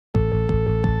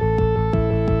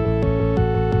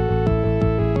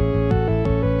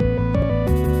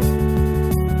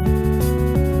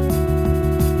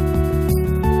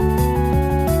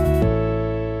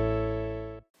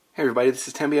everybody, this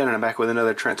is Timbian and I'm back with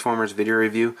another Transformers video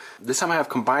review. This time I have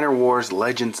Combiner Wars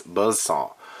Legends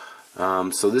Buzzsaw.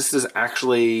 So this is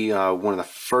actually one of the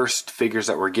first figures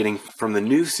that we're getting from the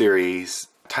new series,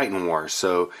 Titan Wars.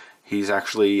 So he's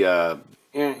actually, you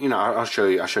know, I'll show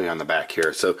you on the back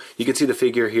here. So you can see the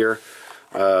figure here.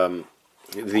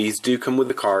 These do come with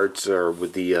the cards, or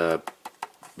with the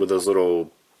with those little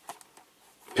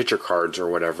picture cards or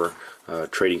whatever,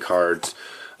 trading cards.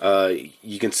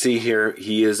 You can see here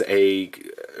he is a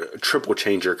triple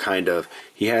changer, kind of.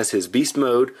 He has his beast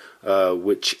mode,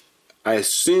 which I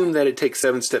assume that it takes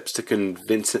 7 steps to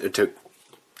to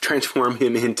transform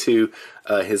him into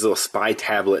his little spy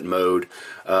tablet mode.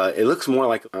 It looks more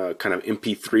like a kind of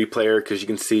MP3 player, because you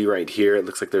can see right here it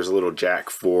looks like there's a little jack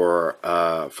for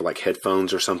like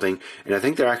headphones or something. And I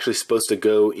think they're actually supposed to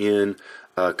go in,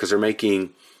 because they're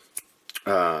making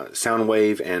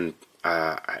Soundwave, and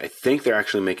I think they're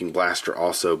actually making Blaster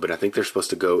also, but I think they're supposed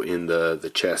to go in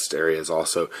the chest areas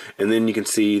also. And then you can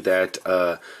see that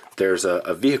there's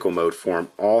a vehicle mode for him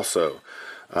also,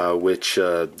 which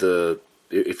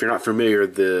if you're not familiar,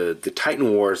 the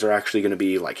Titan Wars are actually going to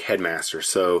be like Headmasters.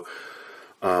 So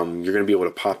you're going to be able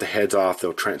to pop the heads off,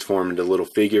 they'll transform into little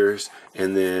figures,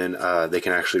 and then they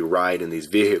can actually ride in these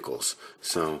vehicles.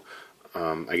 So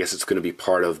I guess it's going to be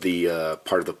part of the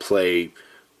play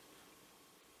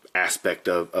aspect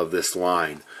of this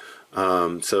line.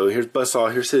 So here's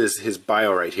Buzzsaw. Here's his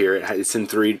bio right here. It's in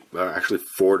actually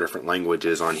 4 different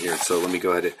languages on here. So let me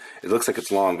go ahead. It looks like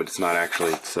it's long, but it's not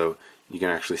actually. So you can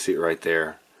actually see it right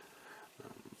there.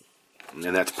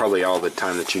 And that's probably all the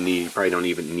time that you need. You probably don't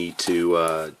even need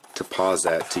to pause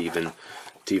that to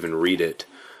even read it.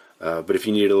 But if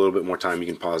you need a little bit more time, you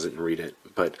can pause it and read it.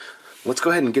 But let's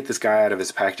go ahead and get this guy out of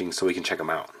his packaging so we can check him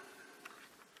out.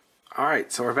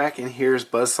 Alright, so we're back, and here's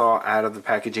Buzzsaw out of the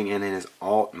packaging and in his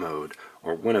alt mode,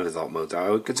 or one of his alt modes. I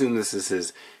would assume this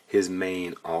is his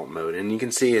main alt mode. And you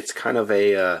can see it's kind of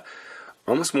a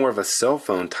almost more of a cell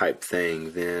phone type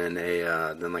thing than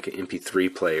like an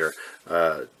MP3 player.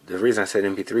 The reason I said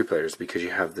MP3 player is because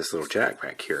you have this little jack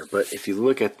back here. But if you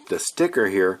look at the sticker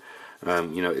here,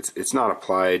 you know, it's not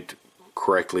applied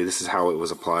correctly. This is how it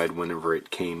was applied whenever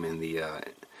it came in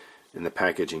the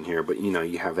packaging here. But you know,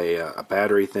 you have a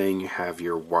battery thing, you have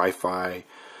your Wi-Fi,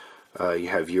 you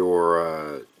have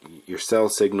your cell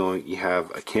signal, you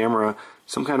have a camera,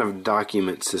 some kind of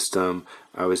document system.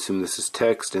 I would assume this is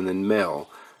text, and then mail.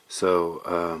 So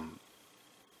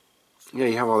yeah,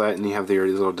 you have all that, and you have your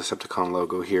little Decepticon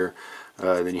logo here.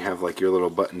 Then you have like your little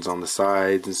buttons on the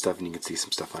sides and stuff, and you can see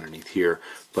some stuff underneath here.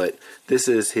 But this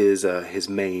is his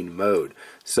main mode.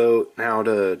 So now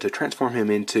to transform him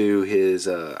into his,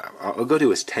 I'll go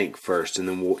to his tank first, and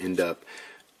then we'll end up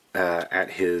at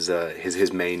his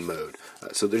main mode.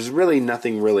 So there's really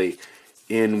nothing really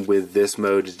in with this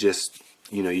mode. It's just,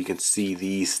 you know, you can see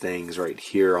these things right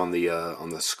here on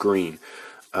the screen.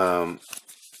 But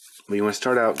you want to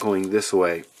start out going this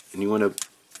way, and you want to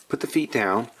put the feet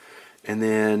down. And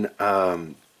then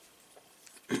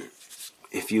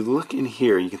if you look in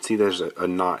here, you can see there's a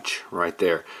notch right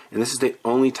there. And this is the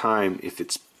only time, if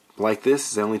it's like this,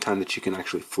 is the only time that you can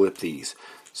actually flip these.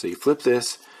 So you flip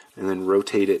this and then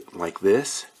rotate it like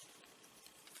this.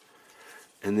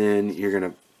 And then you're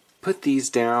going to put these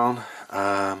down.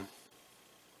 And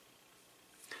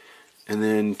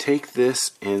then take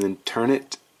this and then turn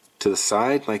it to the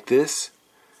side like this,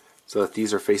 so that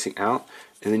these are facing out.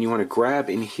 And then you want to grab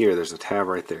in here, there's a tab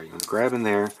right there. You want to grab in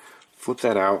there, flip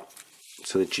that out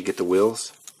so that you get the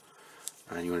wheels.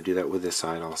 And you want to do that with this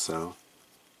side also.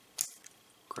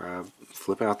 Grab,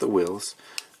 flip out the wheels.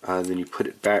 Then you put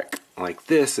it back like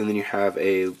this, and then you have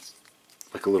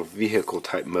like a little vehicle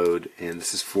type mode. And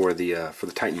this is for the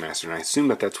Titan Master. And I assume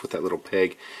that that's what that little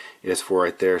peg is for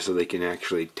right there, so they can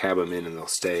actually tab them in and they'll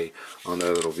stay on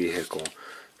their little vehicle.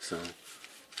 So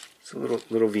it's a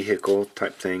little vehicle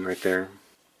type thing right there.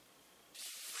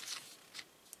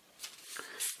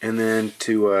 And then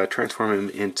to transform him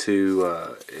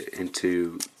into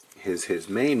his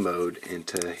main mode,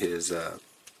 into his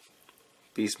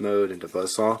beast mode, into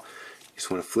Buzzsaw, you just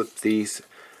want to flip these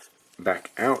back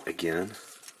out again,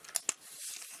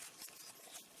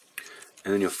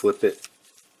 and then you'll flip it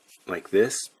like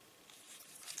this.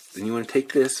 Then you want to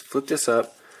take this, flip this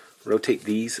up, rotate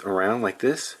these around like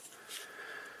this.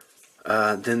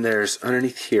 Then there's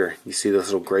underneath here, you see this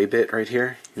little gray bit right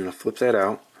here. You want to flip that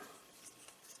out,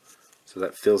 so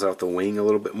that fills out the wing a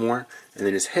little bit more. And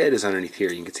then his head is underneath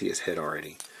here. You can see his head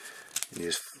already. And you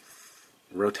just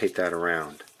rotate that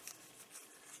around.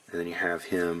 And then you have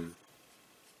him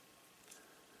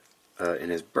in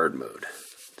his bird mode.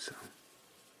 So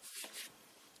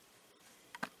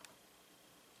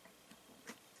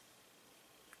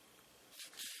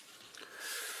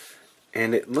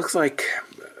And it looks like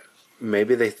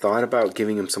maybe they thought about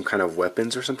giving him some kind of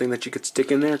weapons or something that you could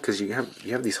stick in there, because you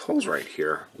have these holes right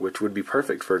here, which would be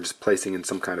perfect for just placing in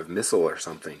some kind of missile or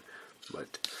something.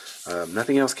 But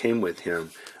nothing else came with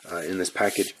him in this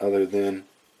package other than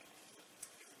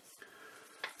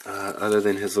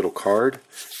his little card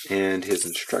and his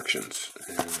instructions.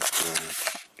 And,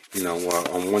 you know,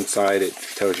 on one side it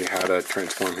tells you how to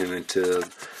transform him into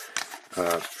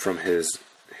from his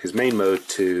main mode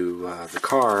to the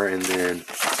car, and then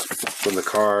from the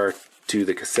car to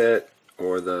the cassette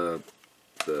or the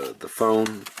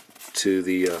phone to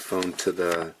the phone to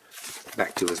the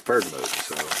back to his bird mode.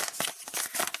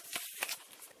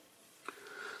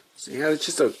 So yeah, it's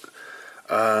just a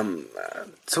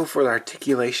so for the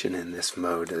articulation in this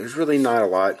mode, there's really not a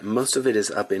lot. Most of it is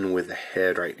up in with the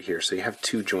head right here. So you have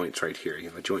two joints right here. You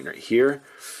have a joint right here,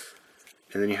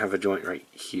 and then you have a joint right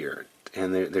here.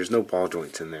 And there's no ball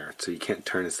joints in there, so you can't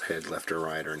turn his head left or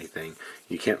right or anything.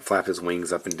 You can't flap his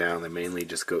wings up and down. They mainly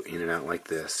just go in and out like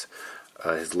this.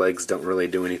 His legs don't really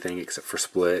do anything except for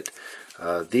split.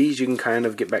 These you can kind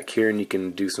of get back here and you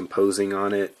can do some posing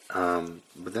on it,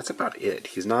 but that's about it.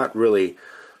 He's not really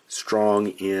strong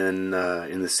in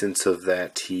the sense of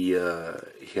that he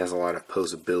has a lot of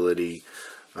posability.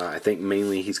 I think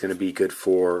mainly he's going to be good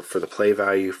for the play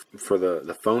value for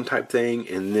the phone type thing,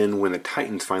 and then when the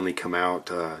Titans finally come out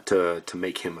to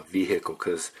make him a vehicle,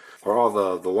 because all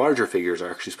the larger figures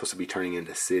are actually supposed to be turning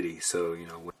into city. So you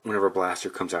know, whenever Blaster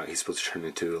comes out, he's supposed to turn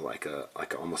into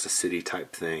like almost a city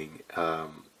type thing.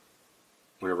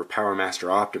 Whenever Power Master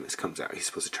Optimus comes out, he's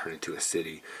supposed to turn into a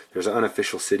city. There's an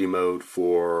unofficial city mode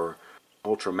for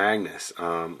Ultra Magnus,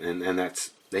 and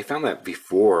that's, they found that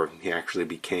before he actually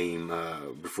became,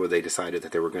 before they decided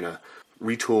that they were going to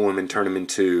retool him and turn him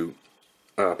into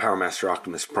Power Master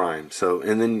Optimus Prime. So,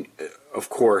 and then,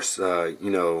 of course, you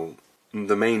know,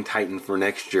 the main Titan for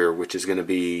next year, which is going to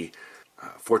be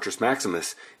Fortress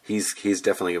Maximus, he's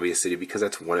definitely going to be a city, because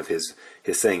that's one of his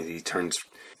sayings. He turns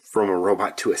from a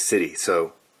robot to a city,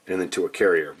 so, and then to a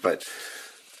carrier. But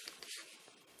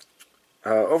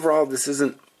overall, this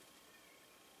isn't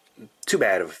too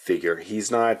bad of a figure.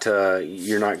 He's not,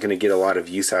 you're not going to get a lot of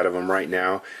use out of him right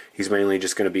now. He's mainly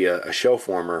just going to be a shelf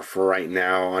warmer for right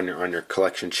now on your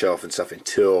collection shelf and stuff,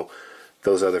 until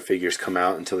those other figures come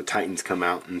out, until the Titans come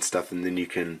out and stuff, and then you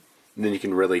can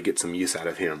really get some use out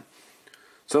of him.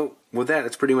 So with that,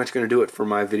 that's pretty much going to do it for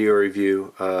my video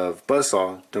review of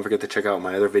Buzzsaw. Don't forget to check out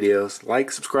my other videos. Like,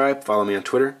 subscribe, follow me on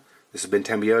Twitter. This has been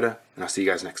Tambiota, and I'll see you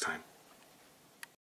guys next time.